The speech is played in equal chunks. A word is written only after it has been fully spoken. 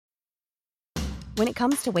When it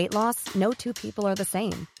comes to weight loss, no two people are the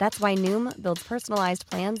same. That's why Noom builds personalized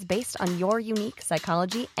plans based on your unique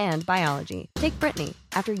psychology and biology. Take Brittany.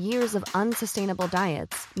 After years of unsustainable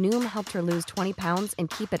diets, Noom helped her lose 20 pounds and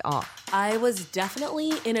keep it off. I was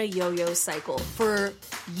definitely in a yo-yo cycle for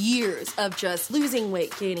years of just losing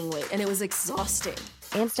weight, gaining weight, and it was exhausting.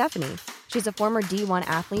 And Stephanie. She's a former D1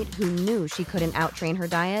 athlete who knew she couldn't outtrain her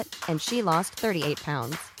diet, and she lost 38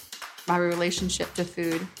 pounds. My relationship to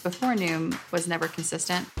food before Noom was never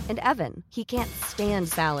consistent. And Evan, he can't stand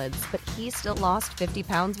salads, but he still lost 50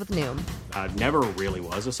 pounds with Noom. I never really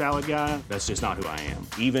was a salad guy. That's just not who I am.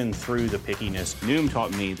 Even through the pickiness, Noom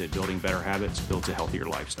taught me that building better habits builds a healthier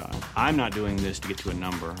lifestyle. I'm not doing this to get to a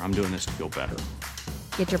number. I'm doing this to feel better.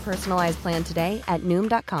 Get your personalized plan today at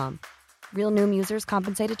Noom.com. Real Noom users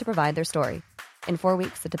compensated to provide their story. In 4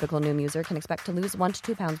 weeks, the typical Noom user can expect to lose 1 to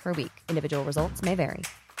 2 pounds per week. Individual results may vary.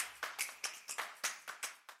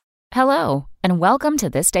 Hello, and welcome to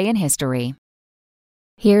This Day in History.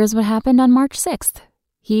 Here's what happened on March 6th.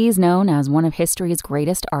 He's known as one of history's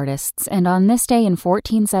greatest artists, and on this day in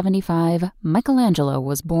 1475, Michelangelo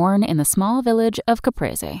was born in the small village of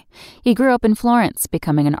Caprese. He grew up in Florence,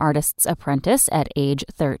 becoming an artist's apprentice at age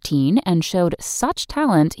 13, and showed such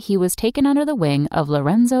talent he was taken under the wing of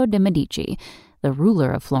Lorenzo de' Medici, the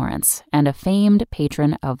ruler of Florence, and a famed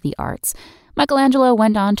patron of the arts. Michelangelo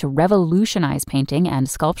went on to revolutionize painting and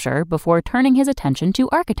sculpture before turning his attention to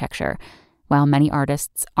architecture. While many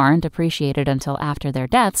artists aren't appreciated until after their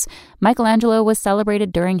deaths, Michelangelo was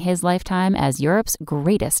celebrated during his lifetime as Europe's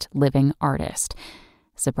greatest living artist.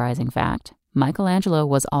 Surprising fact, Michelangelo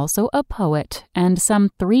was also a poet, and some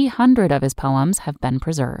 300 of his poems have been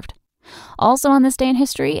preserved. Also on this day in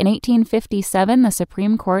history, in 1857, the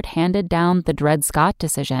Supreme Court handed down the Dred Scott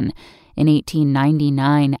decision. In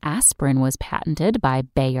 1899, aspirin was patented by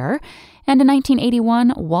Bayer, and in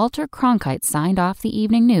 1981, Walter Cronkite signed off the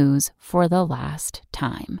evening news for the last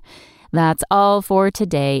time. That's all for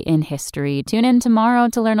today in history. Tune in tomorrow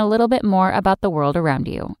to learn a little bit more about the world around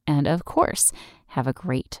you. And of course, have a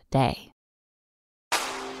great day.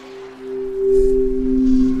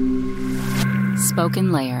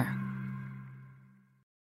 Spoken Layer.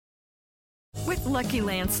 With Lucky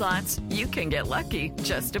Land Slots, you can get lucky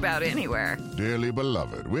just about anywhere. Dearly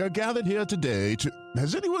beloved, we are gathered here today to...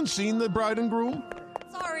 Has anyone seen the bride and groom?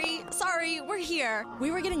 Sorry, we're here.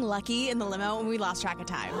 We were getting lucky in the limo and we lost track of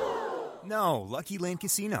time. No, Lucky Land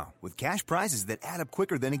Casino, with cash prizes that add up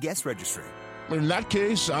quicker than a guest registry. In that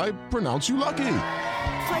case, I pronounce you lucky.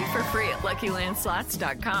 Play for free at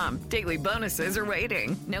LuckyLandSlots.com. Daily bonuses are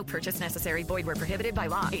waiting. No purchase necessary. Void where prohibited by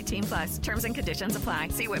law. 18+. Terms and conditions apply.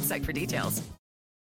 See website for details.